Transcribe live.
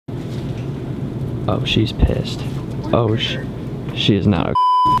Oh, she's pissed. Oh, she is not a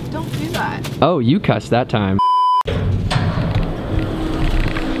Don't do that. Oh, you cussed that time.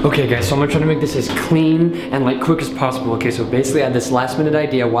 Okay guys, so I'm gonna try to make this as clean and like quick as possible. Okay, so basically I had this last minute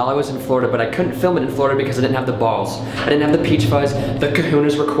idea while I was in Florida, but I couldn't film it in Florida because I didn't have the balls. I didn't have the peach fuzz, the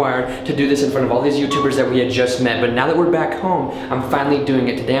kahunas required to do this in front of all these YouTubers that we had just met. But now that we're back home, I'm finally doing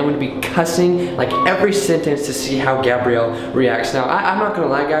it. Today I'm gonna be cussing like every sentence to see how Gabrielle reacts. Now, I'm not gonna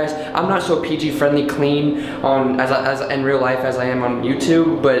lie guys, I'm not so PG friendly clean as in real life as I am on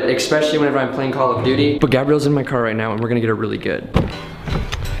YouTube, but especially whenever I'm playing Call of Duty. But Gabrielle's in my car right now and we're gonna get her really good.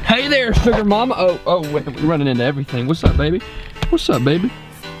 Hey there, sugar mama. Oh, wait, we're running into everything. What's up, baby? What's up, baby?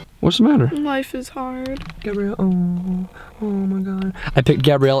 What's the matter? Life is hard. Gabrielle, oh my God. I picked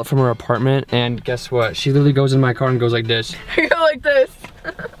Gabrielle up from her apartment, and guess what? She literally goes in my car and goes like this. I go like this.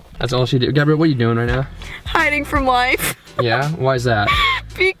 That's all she did. Gabrielle, what are you doing right now? Hiding from life. Yeah? Why is that?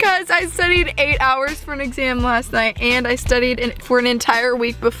 Because I studied 8 hours for an exam last night, and I studied for an entire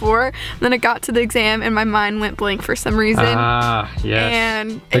week before. Then I got to the exam and my mind went blank for some reason. Ah, yes.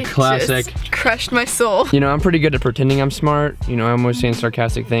 And the it classic. Just crushed my soul. You know, I'm pretty good at pretending I'm smart. You know, I'm always saying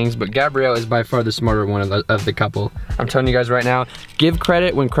sarcastic things, but Gabrielle is by far the smarter one of the couple. I'm telling you guys right now, give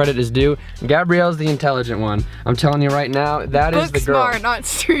credit when credit is due. Gabrielle's the intelligent one. I'm telling you right now, that is the girl. Book smart, not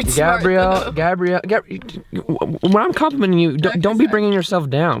street Gabrielle, smart. Gabrielle, when I'm complimenting you, don't be bringing yourself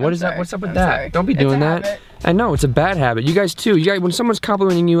down. What is that? What's up with that? Sorry. Don't be doing that. Habit. I know, it's a bad habit. You guys too. You guys, when someone's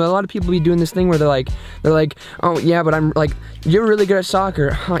complimenting you, a lot of people be doing this thing where they're like, oh yeah, but I'm like, you're really good at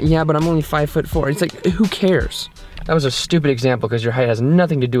soccer. Huh, yeah, but I'm only 5'4". It's like, who cares? That was a stupid example because your height has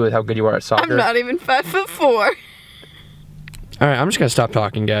nothing to do with how good you are at soccer. I'm not even 5'4". All right, I'm just gonna stop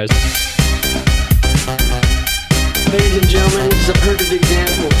talking, guys. Ladies and gentlemen, this is a perfect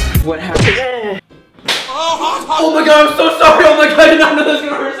example of what happened. Oh my God, I'm so sorry. Oh my God, I did not know this was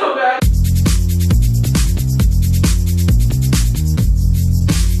gonna hurt so bad.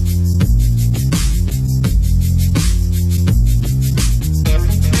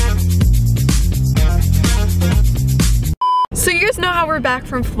 So you guys know how we're back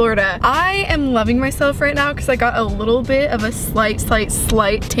from Florida. I am loving myself right now because I got a little bit of a slight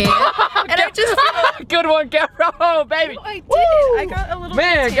tan. And I just good one, Gabrielle. Oh, baby. I did. I got a little bit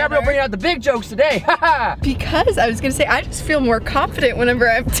Man, tanner. Gabrielle bringing out the big jokes today. Because I was gonna say, I just feel more confident whenever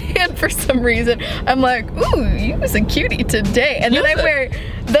I'm tan for some reason. I'm like, ooh, you was a cutie today. And then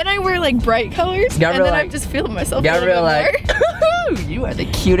I wear like bright colors, Gabrielle, and then like, I'm just feeling myself Gabrielle, a little bit more. You are the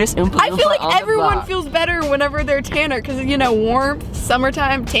cutest Oompa I feel like on the everyone block. feels better whenever they're tanner, because you know, warmth,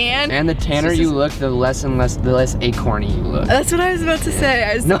 summertime, tan. And the tanner you look, the less acorny you look. That's what I was about to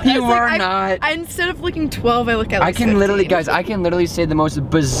say. No, you are not. Instead of looking 12, I look at like I can 15. literally, guys, I can literally say the most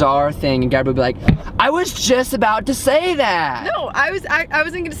bizarre thing, and Gabrielle will be like, I was just about to say that. No, I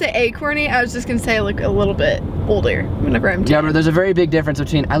wasn't gonna say acorny. I was just gonna say I look a little bit older whenever I'm tan. Gabrielle, there's a very big difference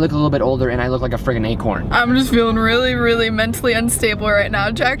between I look a little bit older and I look like a friggin' acorn. I'm just feeling really, really mentally unstable right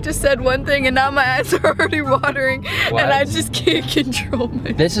now. Jack just said one thing and now my eyes are already watering. What? And I just can't control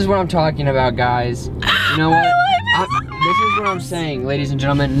myself. This is what I'm talking about, guys. You know what? This is what I'm saying, ladies and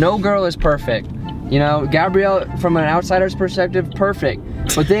gentlemen. No girl is perfect. You know, Gabrielle, from an outsider's perspective, perfect.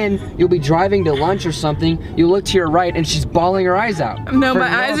 But then you'll be driving to lunch or something, you look to your right and she's bawling her eyes out. No, my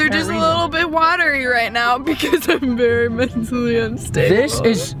eyes are just a little bit watery right now because I'm very mentally unstable. This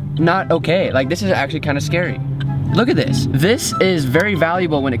is not okay. Like, this is actually kind of scary. Look at this. This is very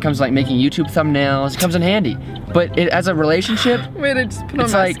valuable when it comes to like making YouTube thumbnails. It comes in handy. But as a relationship, wait, I just put on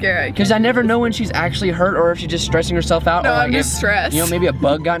it's like, mascara. because I never know when she's actually hurt or if she's just stressing herself out. No, or like I'm just stressed. You know, maybe a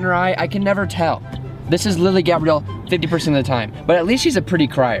bug got in her eye. I can never tell. This is Lily Gabrielle 50% of the time. But at least she's a pretty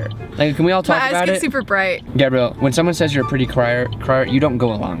crier. Like, can we all talk about it? My eyes get super bright. Gabrielle, when someone says you're a pretty crier, you don't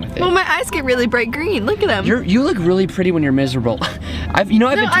go along with it. Well, my eyes get really bright green. Look at them. You look really pretty when you're miserable. I've been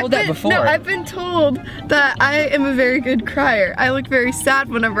told that before. No, I've been told that I am a very good crier. I look very sad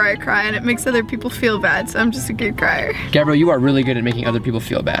whenever I cry, and it makes other people feel bad, so I'm just a good crier. Gabrielle, you are really good at making other people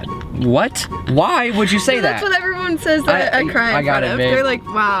feel bad. What? Why would you say that? That's what everyone says that I cry in front of. Babe. They're like,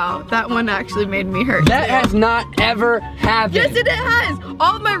 wow, that one actually made me hurt. That has not ever happened. Yes, it has.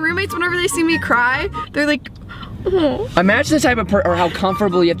 All of my roommates, whenever they see me cry, they're like, oh. Imagine the type of or how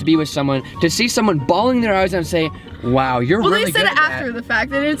comfortable you have to be with someone to see someone bawling their eyes out and say, wow, you're really good at that. Well, they said it after the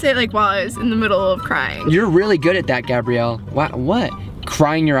fact. They didn't say it like while I was in the middle of crying. You're really good at that, Gabrielle. What?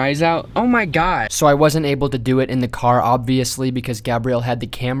 crying your eyes out? Oh my god. So I wasn't able to do it in the car, obviously, because Gabrielle had the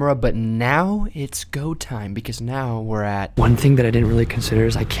camera, but now it's go time, because now we're at... One thing that I didn't really consider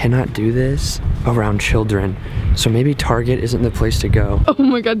is I cannot do this around children. So maybe Target isn't the place to go. Oh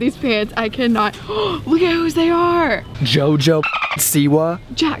my god, these pants, I cannot. Look at whose they are. JoJo Siwa?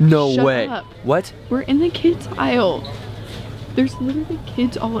 Jack, no shut way. up. What? We're in the kids aisle. There's literally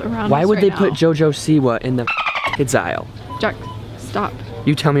kids all around Why us would right they now. put JoJo Siwa in the kids aisle? Jack, stop.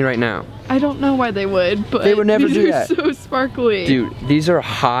 You tell me right now. I don't know why they would, but They would never these do are that. so sparkly. Dude, these are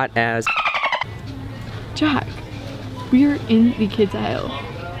hot as... Jack, we are in the kids aisle.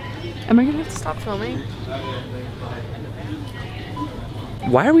 Am I gonna have to stop filming?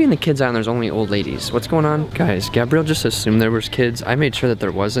 Why are we in the kids aisle and there's only old ladies? What's going on? Guys, Gabrielle just assumed there was kids. I made sure that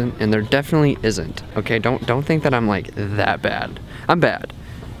there wasn't, and there definitely isn't. Okay, don't think that I'm like that bad. I'm bad,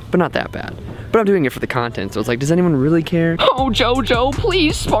 but not that bad. But I'm doing it for the content, so it's like, does anyone really care? Oh, JoJo,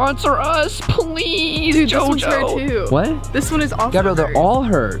 please sponsor us, please, Dude, JoJo. this one's her too. What? This one is also Gabrielle, they're hers. all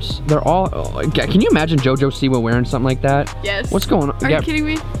hers. They're all, can you imagine JoJo Siwa wearing something like that? Yes. What's going on? Are you kidding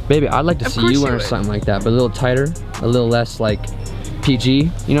me? Baby, I'd like to Of see course you you wearing would. something like that, but a little tighter, a little less like PG.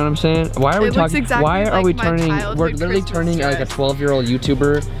 You know what I'm saying? Why are we It looks talking? exactly Why are like we my turning? childhood We're literally Christmas turning like a dress. 12-year-old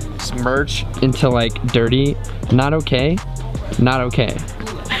YouTuber merch into like dirty. Not okay. Not okay.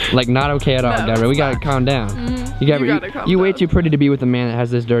 Like not okay at all, No, Gabrielle. We it's gotta not. calm down. You gotta calm you way down. too pretty to be with a man that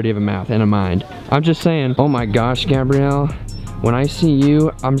has this dirty of a mouth and a mind. I'm just saying. Oh my gosh, Gabrielle. When I see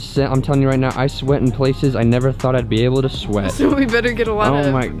you, I'm telling you right now, I sweat in places I never thought I'd be able to sweat. So we better get a lot Oh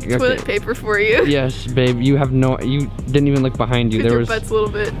of my- toilet okay. paper for you. Yes, babe. You didn't even look behind you. There Your was. butt's a little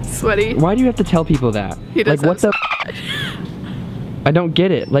bit sweaty. Why do you have to tell people that? He does like what the? I don't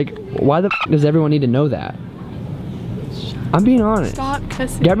get it. Like why the does everyone need to know that? I'm being honest. Stop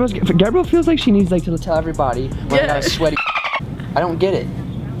cussing. Gabrielle feels like she needs like to tell everybody when I got a Yeah. sweaty. I don't get it.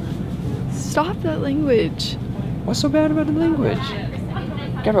 Stop that language. What's so bad about the language?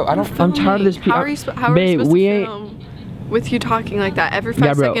 Gabrielle, I'm tired of this. How are you supposed to film with you talking like that? Every 5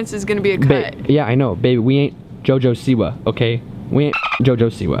 Gabrielle, seconds is gonna be a cut. Yeah, I know, baby. We ain't JoJo Siwa, okay? We ain't JoJo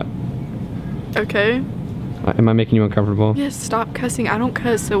Siwa. Okay. Am I making you uncomfortable? Yes, stop cussing. I don't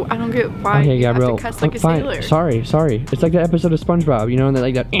cuss, so I don't get why Okay, you have Gabrielle. to cuss like a fine. sailor. Sorry. It's like that episode of SpongeBob, you know, and they're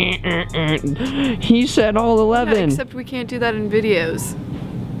like that. He said all Yeah, 11. except we can't do that in videos.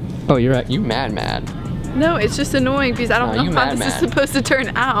 Oh, you're right. You mad. No, it's just annoying because I don't No, you know how mad, this is mad. supposed to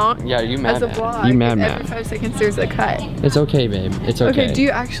turn out. Yeah, you mad. As a vlog. You mad. Every 5 seconds there's a cut. It's okay, babe. It's okay. Okay, do you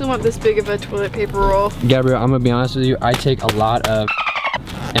actually want this big of a toilet paper roll? Gabrielle, I'm gonna be honest with you. I take a lot of,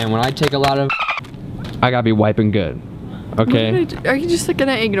 and when I take a lot of, I gotta be wiping good. Okay. What did I do? Are you just like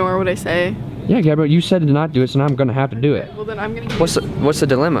gonna ignore what I say? Yeah, Gabrielle, you said to not do it, so now I'm gonna have to do it. Well then I'm gonna. What's the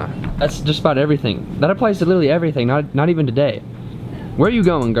dilemma? That's just about everything. That applies to literally everything. Not even today. Where are you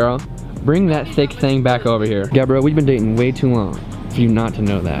going, girl? Bring that thick thing back over here. Gabrielle, we've been dating way too long for you not to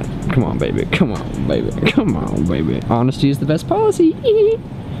know that. Come on, baby. Come on, baby. Come on, baby. Honesty is the best policy.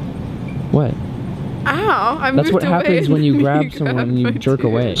 What? Ow! I That's moved what away happens when you grab and someone and you grabbed my jerk tooth.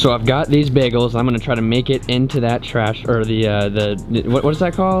 away. So I've got these bagels. I'm gonna try to make it into that trash or what is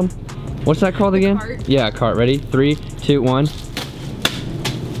that called? What's that called again? Cart? Yeah, a cart. Ready? 3, 2, 1.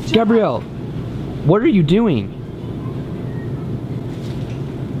 Gabrielle, what are you doing?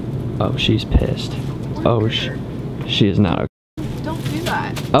 Oh, she's pissed. Oh, she is not. Don't do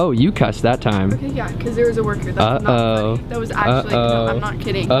that. Oh, you cussed that time. Okay, yeah, because there was a worker. That's not funny. That was actually. No, I'm not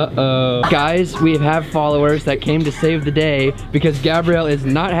kidding. Guys, we have followers that came to save the day because Gabrielle is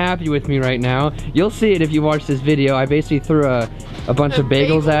not happy with me right now. You'll see it if you watch this video. I basically threw a bunch of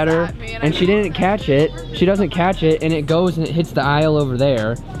bagels at her and she didn't catch it. She doesn't catch it and it goes and it hits the aisle over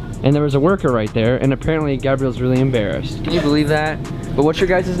there. And there was a worker right there and apparently Gabrielle's really embarrassed. Can you believe that? But what's your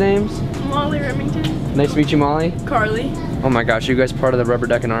guys' names? Molly Remington. Nice to meet you, Molly. Carly. Oh my gosh, you guys part of the Rubber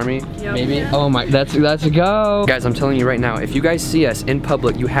Duckin Army? Yep. Maybe? Yeah. Oh my, let's go. Guys, I'm telling you right now, if you guys see us in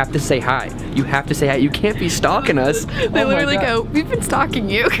public, you have to say hi. You have to say hi. You can't be stalking us. They Oh my literally God. go, we've been stalking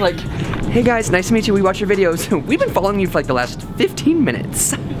you. Like, hey guys, nice to meet you. We watch your videos. We've been following you for like the last 15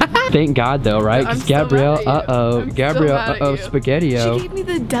 minutes. Thank God though, right? I'm 'Cause still Gabrielle, mad at you. I'm still Gabrielle, mad at you. spaghetti-o. She gave me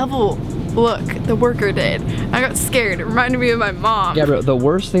the devil look, the worker did. I got scared. It reminded me of my mom. Gabrielle, the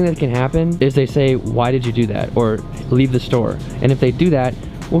worst thing that can happen is they say, why did you do that? Or leave the store. And if they do that,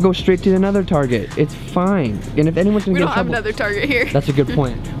 we'll go straight to another Target. It's fine. And if anyone's gonna We get don't in have trouble, another Target here. that's a good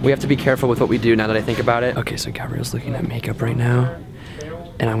point. We have to be careful with what we do now that I think about it. Okay, so Gabrielle's looking at makeup right now.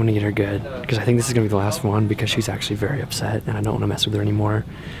 And I want to get her good. Because I think this is going to be the last one because she's actually very upset. And I don't want to mess with her anymore.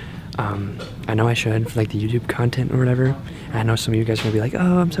 I know I should for like the YouTube content or whatever. And I know some of you guys are going to be like,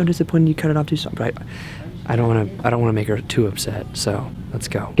 oh, I'm so disappointed you cut it off too soon. But I don't wanna make her too upset, so let's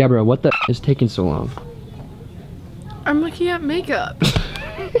go. Gabrielle, what the is taking so long? I'm looking at makeup.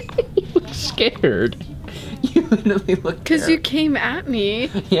 You look scared. You literally look Because you came at me.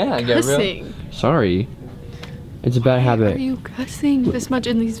 Yeah, Gabrielle. Cussing. Sorry. It's a bad habit. Why are you cussing this much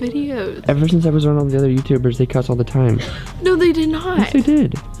in these videos? Ever since I was around all the other YouTubers, they cuss all the time. No, they did not. Yes, they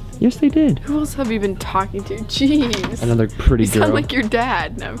did. Yes, they did. Who else have you been talking to? Jeez. Another pretty girl. You sound like your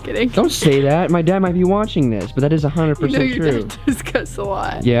dad. No, I'm kidding. Don't say that. My dad might be watching this, but that is 100% you know your true. dad does cuss a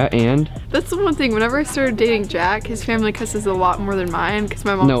lot. Yeah, and? That's the one thing. Whenever I started dating Jack, his family cusses a lot more than mine because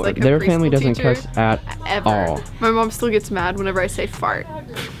my mom's like a their family preschool doesn't teacher. cuss at all. My mom still gets mad whenever I say fart.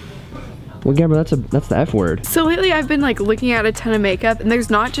 Well, Gabrielle, that's the F word. So lately I've been like looking at a ton of makeup, and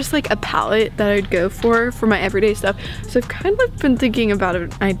there's not just like a palette that I'd go for my everyday stuff. So I've kind of been thinking about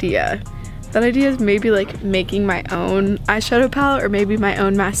an idea. That idea is maybe like making my own eyeshadow palette or maybe my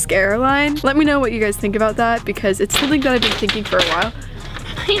own mascara line. Let me know what you guys think about that because it's something that I've been thinking for a while.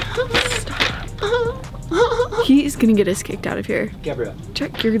 Stop. He's gonna get us kicked out of here. Gabrielle.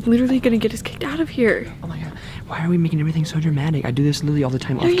 Jack, you're literally gonna get us kicked out of here. Oh my god. Why are we making everything so dramatic? I do this literally all the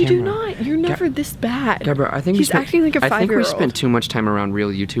time off camera. No, you do not. You're never this bad. Gabrielle, I think he's acting like a 5-year-old. I think we spent too much time around real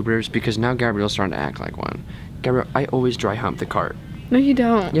YouTubers because now Gabrielle's starting to act like one. Gabrielle, I always dry hump the cart. No, you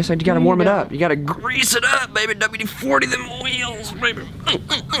don't. Yes, I do. You gotta warm it up. You gotta grease it up, baby. WD-40 them wheels, baby.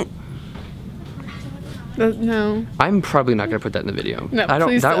 No. I'm probably not gonna put that in the video. No, I don't.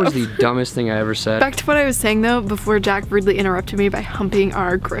 please That don't. was the dumbest thing I ever said. Back to what I was saying though, before Jack rudely interrupted me by humping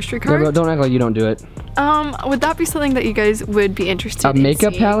our grocery cart. Gabrielle, don't act like you don't do it. Would that be something that you guys would be interested in? A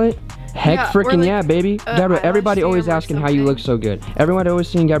makeup palette? Heck Yeah, freaking like, yeah, baby. Gabrielle, everybody always asking how you look so good. Everybody always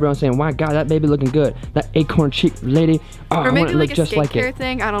seeing Gabrielle and saying, "My God, that baby looking good. That acorn cheek lady. Oh, or I maybe want to like look a just like skincare it."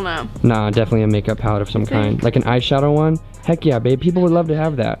 thing. I don't know. Nah, definitely a makeup palette of some kind, like an eyeshadow one. Heck yeah, babe. People would love to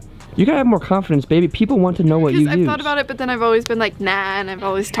have that. You gotta have more confidence, baby. People want to know what you use. I've thought about it, but then I've always been like, nah, and I've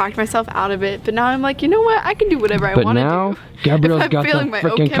always talked myself out of it. But now I'm like, you know what? I can do whatever I want to do. But now, Gabrielle's got the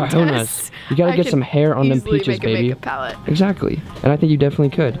freaking kahunas. You gotta get some hair on them peaches, make a baby. makeup palette. Exactly. And I think you definitely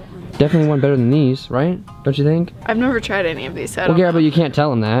could. Definitely one better than these, right? Don't you think? I've never tried any of these, so I well, don't know. Gabrielle, you can't tell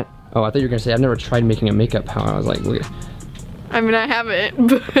them that. Oh, I thought you were gonna say I've never tried making a makeup palette. I was like, look. I mean, I haven't,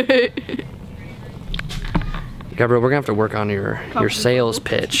 but... Gabrielle, we're gonna have to work on your sales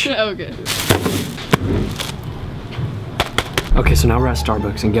pitch. Okay. Okay, so now we're at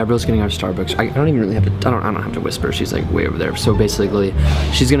Starbucks, and Gabrielle's getting out of Starbucks. I don't even really have to. I don't have to whisper. She's like way over there. So basically,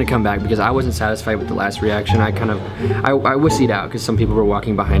 she's gonna come back because I wasn't satisfied with the last reaction. I wussied out because some people were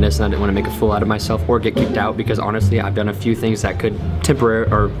walking behind us, and I didn't want to make a fool out of myself or get kicked out because honestly, I've done a few things that could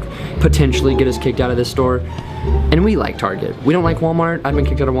temporarily or potentially get us kicked out of this store. And we like Target. We don't like Walmart. I've been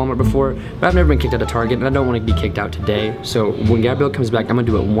kicked out of Walmart before, but I've never been kicked out of Target, and I don't want to be kicked out today. So when Gabrielle comes back, I'm gonna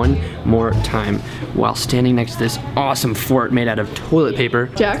do it one more time while standing next to this awesome fort made out of toilet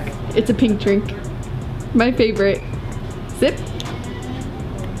paper. Jack, it's a pink drink. My favorite. Sip.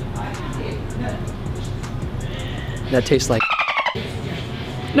 That tastes like.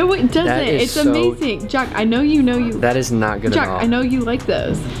 No, it doesn't. That is It's so- amazing. Jack, I know you know you. That is not good Jack, at all. I know you like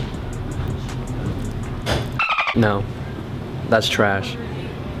those. No, that's trash.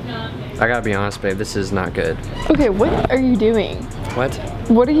 I gotta be honest, babe, this is not good. Okay, what are you doing? What?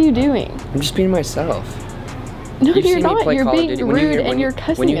 What are you doing? I'm just being myself. No, You've you're seen me not. play You're Call of being Duty. rude and you're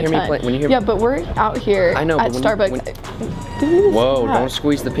cussing a ton. Yeah, but we're out here I know, at but Starbucks. Whoa, don't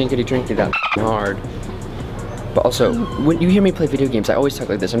squeeze the pinkety drinkety that hard. But also, when you hear me play video games, I always talk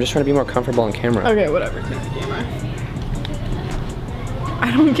like this. I'm just trying to be more comfortable on camera. Okay, whatever. Take the camera.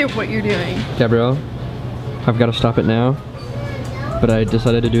 I don't get what you're doing. Gabrielle, I've got to stop it now. But I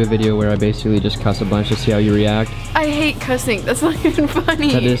decided to do a video where I basically just cuss a bunch to see how you react. I hate cussing. That's not even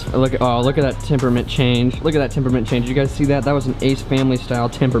funny. That is, look at that temperament change. Look at that temperament change. Did you guys see that? That was an Ace Family style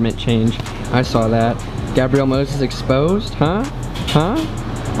temperament change. I saw that. Gabrielle Moses exposed, huh? Huh?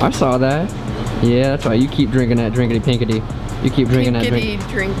 I saw that. Yeah, that's right. You keep drinking that drinkity pinkety. You keep drinking that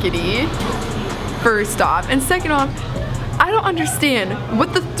drinkity. First off, and second off, I don't understand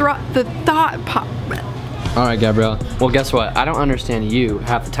what the thought pop. All right, Gabrielle. Well, guess what? I don't understand you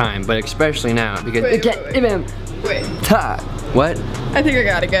half the time, but especially now because Wait. What? I think I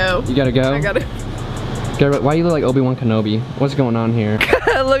gotta go. You gotta go. I gotta. Gabrielle, why you look like Obi-Wan Kenobi? What's going on here?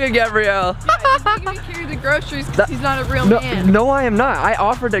 Look at Gabrielle. Yeah, he's making me carry the groceries because he's not a real man. No, I am not. I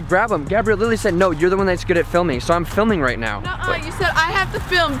offered to grab him. Gabrielle literally said, no, you're the one that's good at filming, so I'm filming right now. Nuh-uh, you said I have to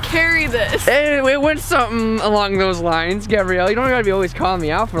film, carry this. It went something along those lines, Gabrielle. You don't gotta be always calling me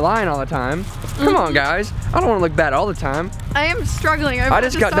out for lying all the time. Come on, guys. I don't want to look bad all the time. I am struggling. I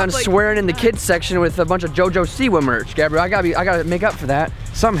just got done swearing in the kids section with a bunch of JoJo Siwa merch, Gabrielle. I gotta make up for that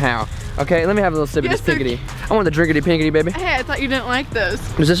somehow. Okay, let me have a little sip of this pinkity. I want the drinkity pinkity, baby. Hey, I thought you didn't like those.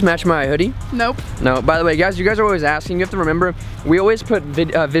 Does this match my hoodie? Nope. No, by the way, guys, you guys are always asking. You have to remember, we always put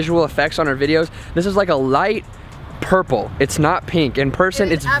visual effects on our videos. This is like a light purple. It's not pink. In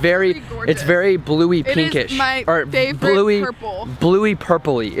person, it's very bluey pinkish. It is my favorite purple. Bluey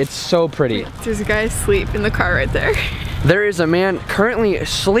purpley. It's so pretty. There's a guy asleep in the car right there. There is a man currently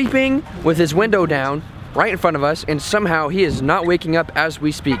sleeping with his window down right in front of us, and somehow he is not waking up as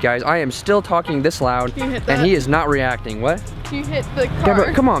we speak, guys. I am still talking this loud, and he is not reacting. What? You hit the car.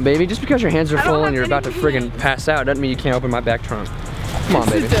 Deborah, come on, baby. Just because your hands are full and you're about to friggin' pass out doesn't mean you can't open my back trunk. Come on,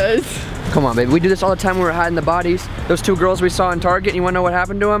 baby. Yes, it does. Come on, baby. We do this all the time when we're hiding the bodies. Those two girls we saw in Target, and you wanna know what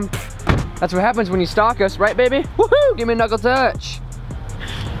happened to them? That's what happens when you stalk us, right, baby? Woohoo! Give me a knuckle touch.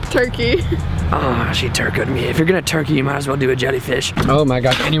 Turkey. Oh, she turkeyed me. If you're gonna turkey, you might as well do a jellyfish. Oh my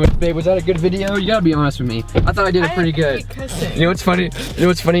gosh. Anyways, babe, was that a good video? You gotta be honest with me. I thought I did it pretty good. You know what's funny? You know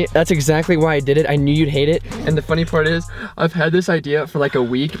what's funny? That's exactly why I did it. I knew you'd hate it. And the funny part is, I've had this idea for like a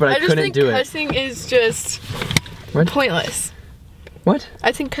week, but I couldn't do it. Cussing is just pointless. What?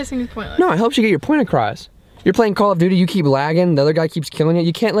 I think cussing is pointless. No, it helps you get your point across. You're playing Call of Duty, you keep lagging, the other guy keeps killing it.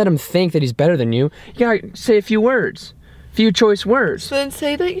 You can't let him think that he's better than you. You gotta say a few words. Few choice words. So then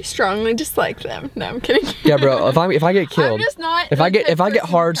say that you strongly dislike them. No, I'm kidding. Yeah, bro. If I get killed, I'm just not. If I get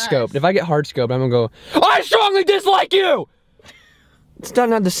hard scoped, I'm gonna go. I strongly dislike you. It's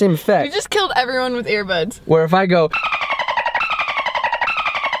not the same effect. You just killed everyone with earbuds. Where if I go.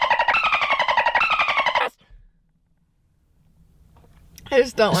 I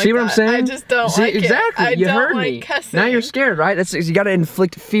just don't like See what I'm saying? I just don't like exactly. it. You heard like me. Cussing. Now you're scared, right? You gotta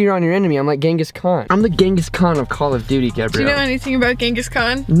inflict fear on your enemy. I'm like Genghis Khan. I'm the Genghis Khan of Call of Duty, Gabrielle. Do you know anything about Genghis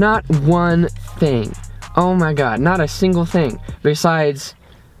Khan? Not one thing. Oh my God, not a single thing. Besides,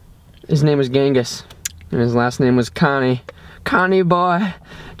 his name was Genghis, and his last name was Connie. Connie boy,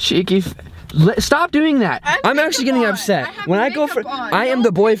 cheeky. Stop doing that. I'm actually getting upset. When I go for, I am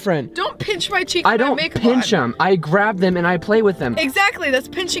the boyfriend. Don't pinch my cheeks. I don't pinch them. I grab them and I play with them. Exactly, that's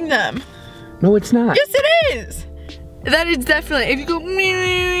pinching them. No, it's not. Yes, it is. That is definitely. If you go,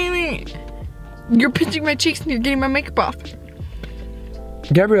 you're pinching my cheeks and you're getting my makeup off.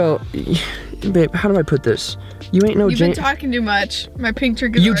 Gabrielle, babe, how do I put this? You ain't no. You've been talking too much. My pink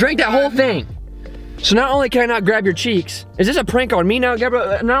trick is. You drank that whole thing. So not only can I not grab your cheeks, is this a prank on me now,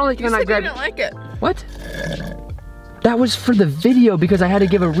 Gabrielle? Not only can I not grab. You didn't like it. What? That was for the video because I had to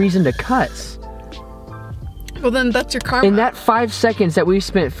give a reason to cuss. Well then that's your karma. In that 5 seconds that we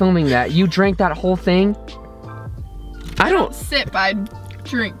spent filming that, you drank that whole thing? I don't sip, I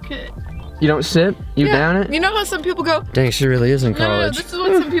drink it. You don't sip? You down it? You know how some people go, dang, she really is in college. No, this is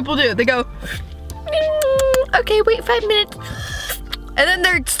what some people do. They go, okay, wait 5 minutes. And then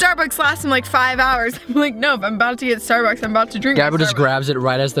their Starbucks lasts them like 5 hours. I'm like, no, if I'm about to get Starbucks, I'm about to drink Gabrielle just grabs it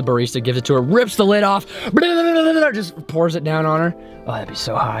right as the barista gives it to her, rips the lid off, just pours it down on her. Oh, that'd be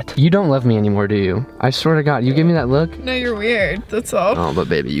so hot. You don't love me anymore, do you? I swear to God, you give me that look? No, you're weird, that's all. Oh, but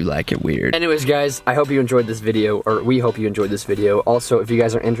baby, you like it weird. Anyways, guys, I hope you enjoyed this video, or we hope you enjoyed this video. Also, if you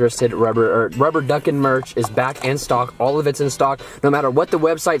guys are interested, Rubber Duckin merch is back in stock. All of it's in stock. No matter what the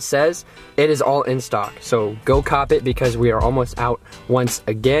website says, it is all in stock. So go cop it because we are almost out once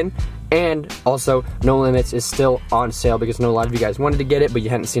again. And also, No Limits is still on sale because I know a lot of you guys wanted to get it, but you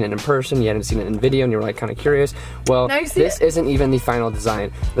hadn't seen it in person, you hadn't seen it in video, and you were like kind of curious. Well, this isn't even the final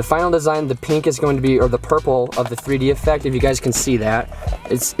design. The final design, the pink is going to be, or the purple of the 3D effect, if you guys can see that.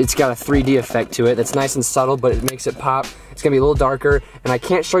 It's got a 3D effect to it that's nice and subtle, but it makes it pop. It's gonna be a little darker, and I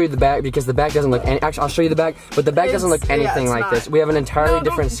can't show you the back because the back doesn't look any, actually I'll show you the back, but the back doesn't look anything like this. We have an entirely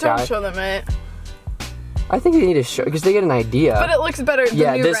different sky. Don't show them it. I think they need to show because they get an idea. But it looks better than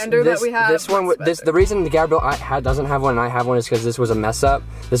the new render that we have. The reason the Gabrielle doesn't have one and I have one is because this was a mess up.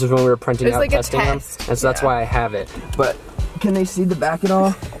 This was when we were printing out testing them, and so that's why I have it. But can they see the back at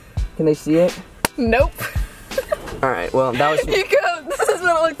all? Can they see it? Nope. All right. Well, that was. You go. This is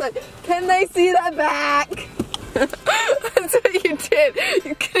what it looks like. Can they see that back? That's what you did.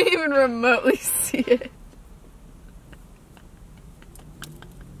 You couldn't even remotely see it.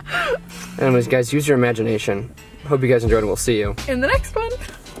 Anyways, guys, use your imagination. Hope you guys enjoyed, and we'll see you in the next one.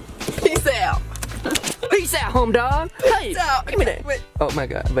 Peace out. Peace out, home dog. Peace out. Give me that. Wait. Oh my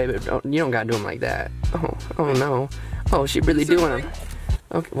God, baby, you don't gotta do them like that. Oh no. Oh, she really doing them.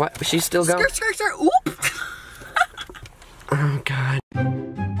 Okay, what? She's still going. Skirt. Oop.